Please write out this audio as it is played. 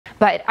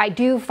But I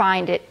do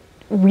find it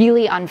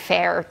really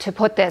unfair to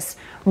put this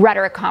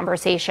rhetoric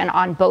conversation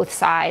on both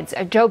sides.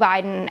 Joe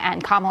Biden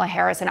and Kamala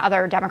Harris and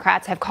other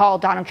Democrats have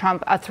called Donald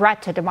Trump a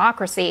threat to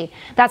democracy.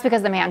 That's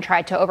because the man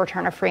tried to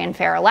overturn a free and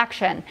fair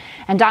election.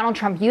 And Donald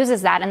Trump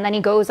uses that, and then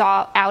he goes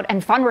out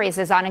and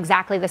fundraises on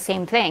exactly the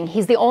same thing.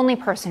 He's the only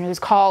person who's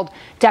called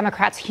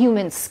Democrats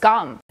human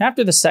scum.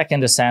 After the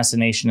second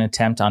assassination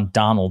attempt on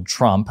Donald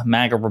Trump,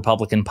 MAGA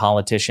Republican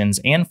politicians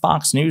and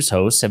Fox News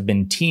hosts have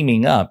been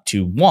teaming up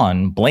to,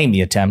 1, blame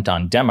the attempt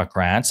on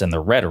Democrats and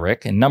their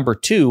rhetoric, and number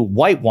 2,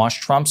 whitewash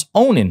Trump's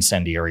own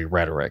incendiary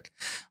rhetoric.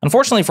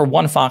 Unfortunately for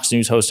one Fox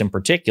News host in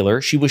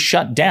particular, she was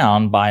shut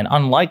down by an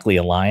unlikely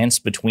alliance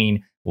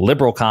between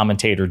liberal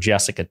commentator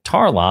Jessica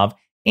Tarlov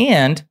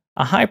and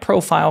a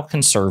high-profile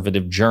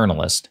conservative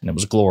journalist, and it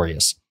was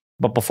glorious.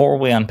 But before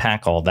we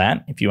unpack all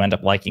that, if you end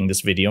up liking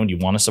this video and you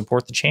want to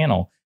support the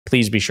channel,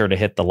 please be sure to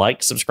hit the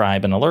like,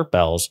 subscribe, and alert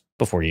bells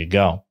before you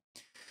go.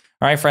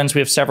 All right, friends, we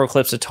have several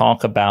clips to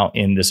talk about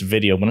in this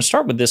video. I'm going to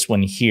start with this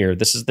one here.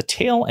 This is the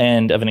tail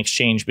end of an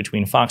exchange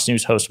between Fox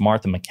News host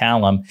Martha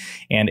McCallum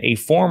and a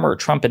former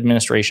Trump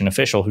administration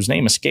official whose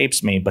name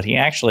escapes me, but he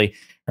actually,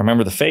 I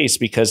remember the face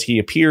because he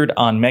appeared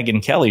on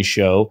Megyn Kelly's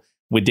show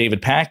with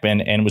David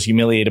Pakman and was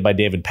humiliated by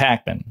David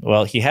Pakman.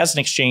 Well, he has an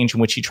exchange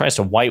in which he tries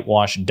to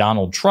whitewash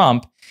Donald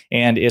Trump,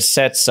 and it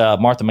sets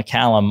Martha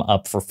McCallum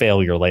up for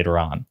failure later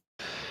on.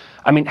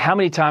 I mean, how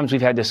many times we've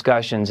had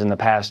discussions in the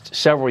past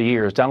several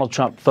years, Donald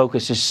Trump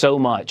focuses so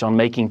much on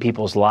making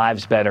people's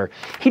lives better.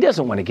 He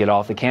doesn't want to get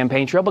off the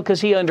campaign trail because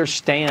he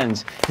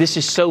understands this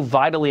is so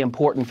vitally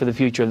important for the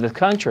future of the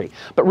country.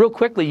 But real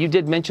quickly, you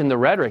did mention the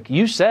rhetoric.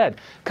 You said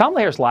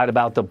Kamala Harris lied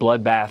about the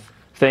bloodbath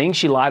thing.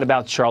 She lied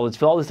about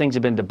Charlottesville. All these things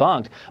have been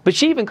debunked. But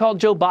she even called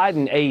Joe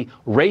Biden a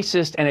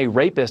racist and a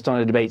rapist on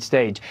a debate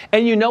stage.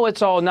 And you know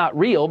it's all not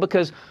real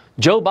because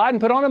Joe Biden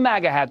put on a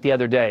MAGA hat the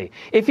other day.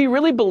 If he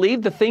really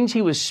believed the things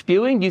he was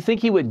spewing, do you think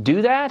he would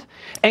do that?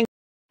 And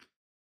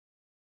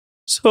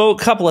so a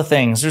couple of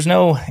things. There's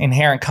no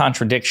inherent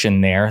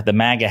contradiction there. The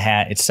MAGA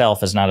hat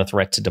itself is not a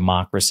threat to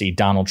democracy.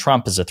 Donald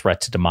Trump is a threat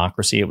to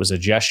democracy. It was a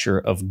gesture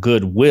of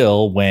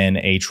goodwill when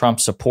a Trump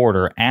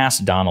supporter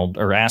asked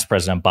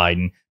President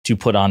Biden to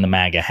put on the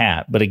MAGA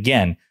hat. But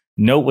again,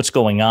 note what's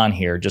going on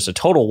here. Just a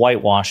total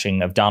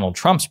whitewashing of Donald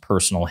Trump's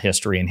personal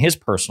history and his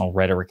personal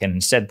rhetoric, and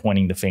instead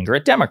pointing the finger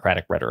at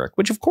Democratic rhetoric,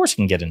 which of course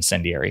can get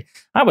incendiary.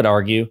 I would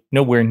argue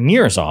nowhere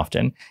near as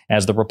often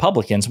as the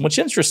Republicans. And what's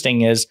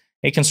interesting is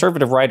a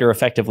conservative writer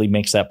effectively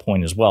makes that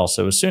point as well.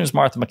 So as soon as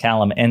Martha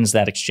McCallum ends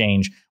that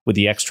exchange with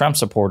the ex-Trump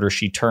supporter,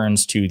 she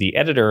turns to the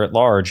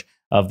editor-at-large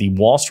of the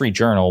Wall Street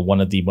Journal,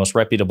 one of the most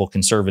reputable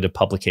conservative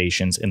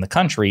publications in the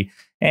country,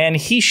 and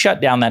he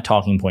shut down that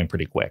talking point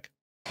pretty quick.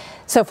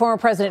 So former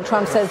President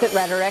Trump says that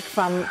rhetoric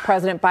from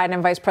President Biden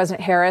and Vice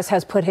President Harris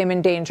has put him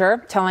in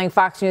danger, telling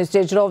Fox News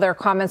Digital their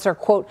comments are,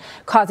 quote,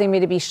 causing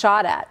me to be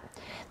shot at.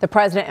 The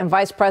president and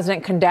vice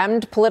president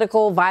condemned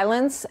political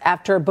violence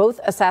after both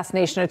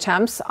assassination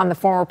attempts on the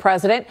former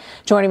president.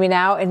 Joining me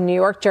now in New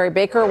York, Jerry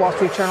Baker, Wall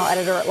Street Journal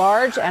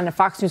editor-at-large and a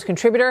Fox News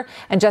contributor,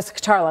 and Jessica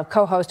Tarlov,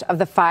 co-host of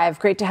The Five.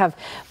 Great to have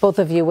both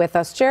of you with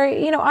us.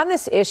 Jerry, you know, on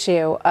this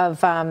issue of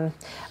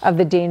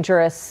the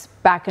dangerous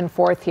back and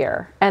forth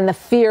here and the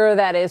fear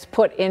that is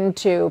put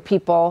into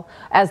people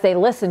as they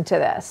listen to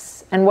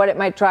this and what it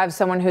might drive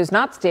someone who's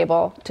not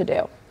stable to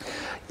do.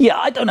 Yeah,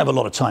 I don't have a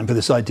lot of time for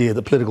this idea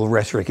that political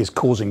rhetoric is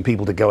causing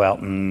people to go out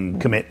and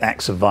commit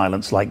acts of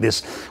violence like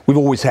this. We've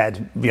always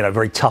had, you know,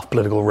 very tough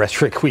political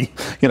rhetoric. We,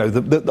 you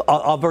know,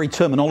 our very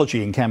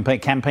terminology in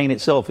campaign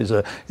itself is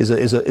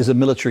a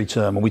military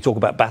term, and we talk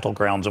about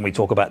battlegrounds and we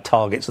talk about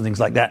targets and things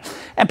like that.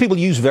 And people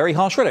use very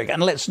harsh rhetoric.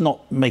 And let's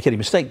not make any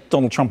mistake,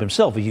 Donald Trump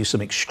himself has used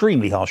some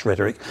extremely harsh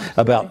rhetoric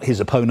about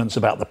his opponents,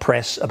 about the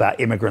press, about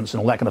immigrants,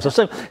 and all that kind of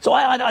stuff. So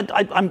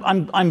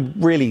I'm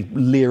really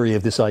leery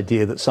of this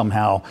idea that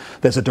somehow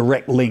there's a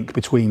direct link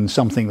between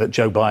something that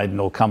Joe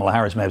Biden or Kamala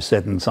Harris may have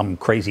said and some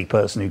crazy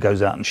person who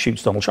goes out and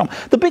shoots Donald Trump.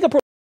 The bigger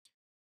problem.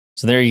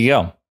 So there you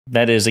go.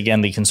 That is,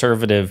 again, the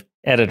conservative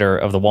editor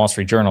of the Wall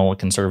Street Journal, a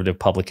conservative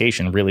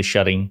publication, really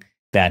shutting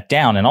that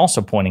down and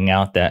also pointing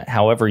out that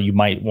however you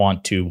might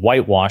want to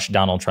whitewash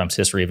Donald Trump's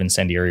history of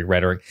incendiary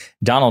rhetoric,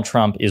 Donald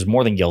Trump is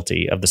more than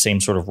guilty of the same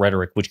sort of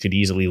rhetoric which could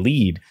easily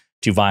lead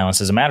to violence.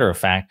 As a matter of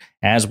fact,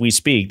 as we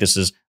speak, this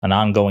is an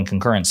ongoing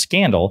concurrent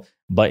scandal.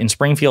 But in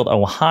Springfield,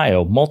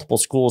 Ohio, multiple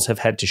schools have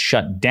had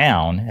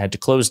to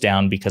close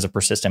down because of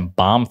persistent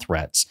bomb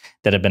threats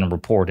that have been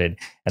reported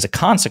as a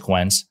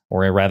consequence,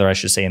 or rather, I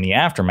should say in the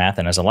aftermath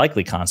and as a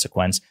likely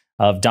consequence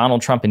of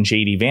Donald Trump and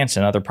J.D. Vance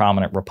and other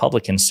prominent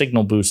Republicans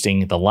signal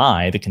boosting the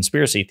lie, the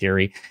conspiracy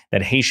theory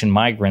that Haitian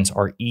migrants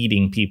are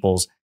eating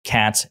people's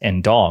cats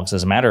and dogs.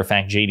 As a matter of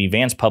fact, J.D.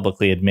 Vance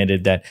publicly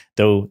admitted that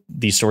though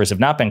these stories have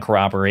not been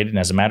corroborated, and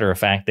as a matter of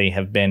fact, they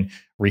have been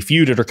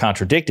refuted or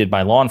contradicted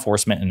by law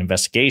enforcement and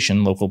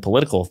investigation, local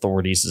political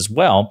authorities as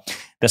well,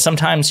 that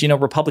sometimes, you know,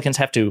 Republicans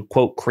have to,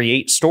 quote,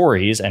 create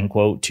stories, end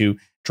quote, to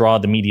draw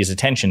the media's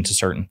attention to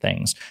certain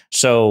things.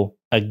 So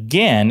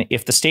again,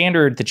 if the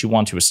standard that you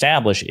want to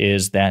establish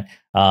is that,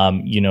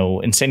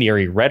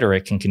 incendiary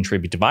rhetoric can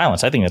contribute to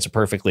violence, I think that's a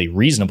perfectly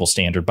reasonable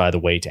standard, by the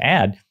way, to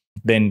add.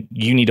 Then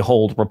you need to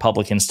hold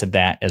Republicans to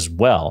that as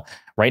well.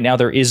 Right now,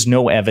 there is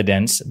no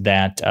evidence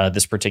that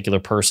this particular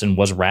person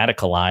was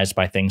radicalized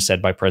by things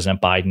said by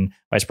President Biden,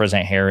 Vice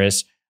President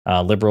Harris,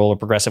 liberal or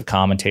progressive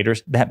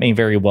commentators. That may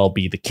very well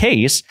be the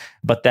case,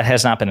 but that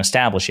has not been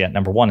established yet,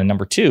 number one. And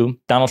number two,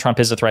 Donald Trump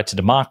is a threat to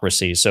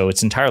democracy. So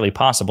it's entirely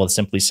possible that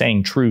simply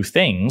saying true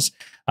things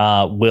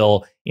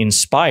will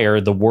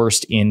inspire the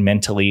worst in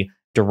mentally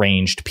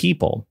deranged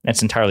people.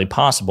 That's entirely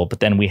possible.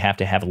 But then we have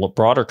to have a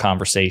broader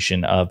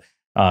conversation of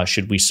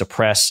should we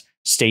suppress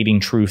stating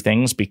true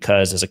things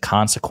because as a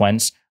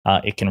consequence,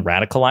 it can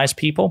radicalize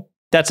people?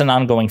 That's an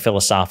ongoing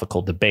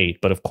philosophical debate.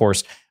 But of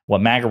course, what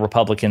MAGA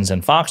Republicans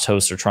and Fox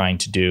hosts are trying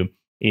to do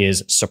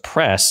is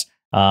suppress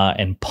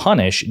and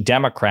punish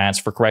Democrats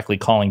for correctly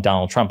calling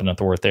Donald Trump an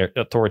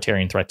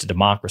authoritarian threat to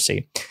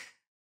democracy.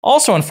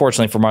 Also,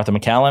 unfortunately for Martha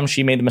McCallum,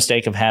 she made the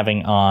mistake of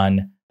having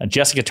on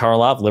Jessica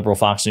Tarlov, liberal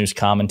Fox News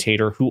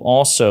commentator, who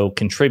also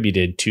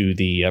contributed to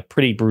the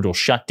pretty brutal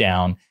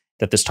shutdown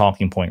that this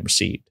talking point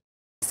received.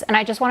 And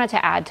I just wanted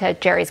to add to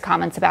Jerry's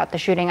comments about the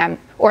shooting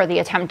or the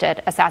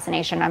attempted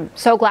assassination. I'm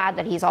so glad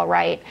that he's all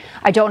right.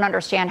 I don't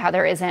understand how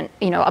there isn't,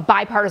 a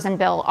bipartisan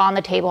bill on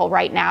the table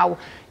right now,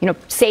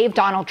 save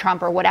Donald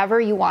Trump or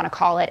whatever you want to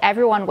call it.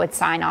 Everyone would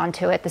sign on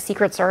to it. The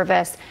Secret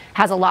Service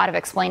has a lot of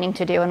explaining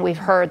to do, and we've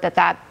heard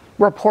that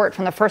report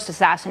from the first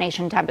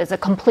assassination attempt is a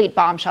complete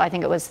bombshell. I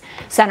think it was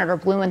Senator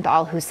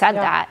Blumenthal who said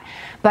that.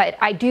 But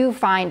I do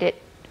find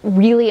it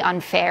really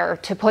unfair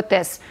to put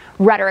this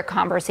rhetoric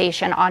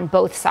conversation on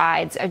both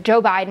sides.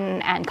 Joe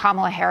Biden and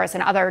Kamala Harris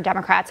and other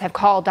Democrats have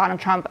called Donald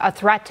Trump a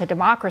threat to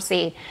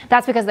democracy.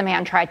 That's because the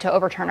man tried to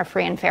overturn a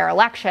free and fair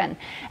election.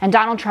 And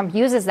Donald Trump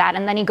uses that,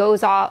 and then he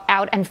goes out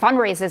and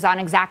fundraises on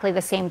exactly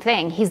the same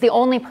thing. He's the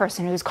only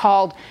person who's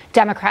called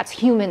Democrats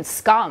human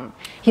scum.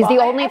 He's the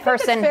only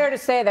person. It's fair to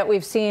say that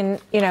we've seen,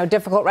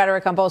 difficult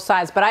rhetoric on both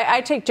sides. But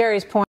I take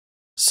Jerry's point.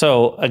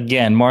 So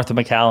again, Martha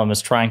McCallum is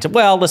trying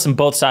to, listen,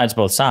 both sides.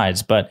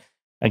 But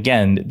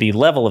again, the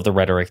level of the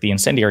rhetoric, the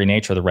incendiary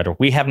nature of the rhetoric,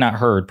 we have not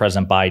heard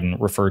President Biden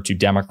refer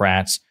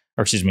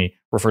to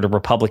refer to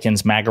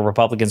Republicans, MAGA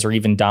Republicans, or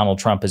even Donald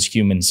Trump as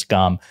human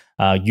scum.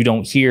 You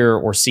don't hear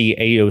or see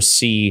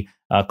AOC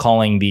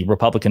calling the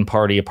Republican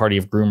Party a party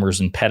of groomers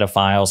and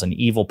pedophiles, an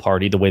evil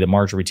party, the way that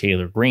Marjorie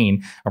Taylor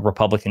Greene, a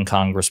Republican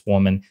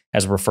congresswoman,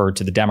 has referred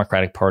to the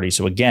Democratic Party.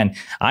 So again,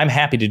 I'm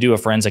happy to do a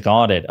forensic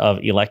audit of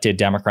elected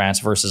Democrats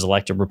versus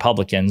elected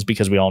Republicans,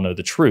 because we all know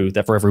the truth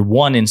that for every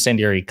one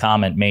incendiary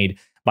comment made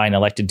by an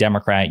elected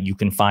Democrat, you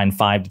can find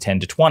 5 to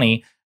 10 to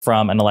 20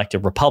 from an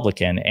elected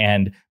Republican.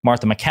 And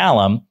Martha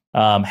McCallum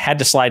had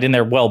to slide in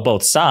there,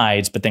 both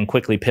sides, but then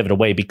quickly pivot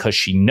away because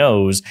she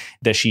knows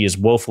that she is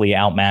woefully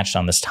outmatched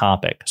on this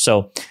topic.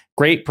 So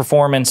great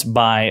performance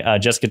by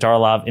Jessica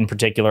Tarlov in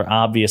particular,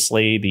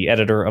 obviously the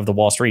editor of the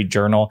Wall Street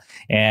Journal,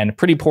 and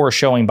pretty poor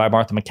showing by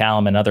Martha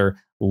McCallum and other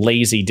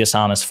lazy,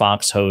 dishonest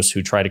Fox hosts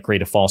who try to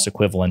create a false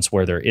equivalence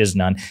where there is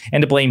none,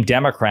 and to blame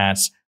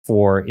Democrats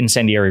for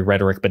incendiary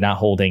rhetoric, but not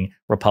holding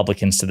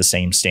Republicans to the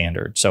same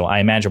standard. So I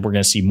imagine we're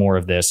going to see more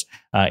of this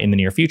in the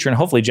near future. And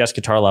hopefully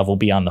Jessica Tarlov will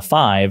be on the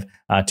 5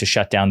 to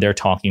shut down their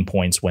talking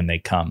points when they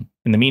come.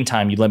 In the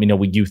meantime, you let me know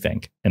what you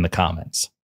think in the comments.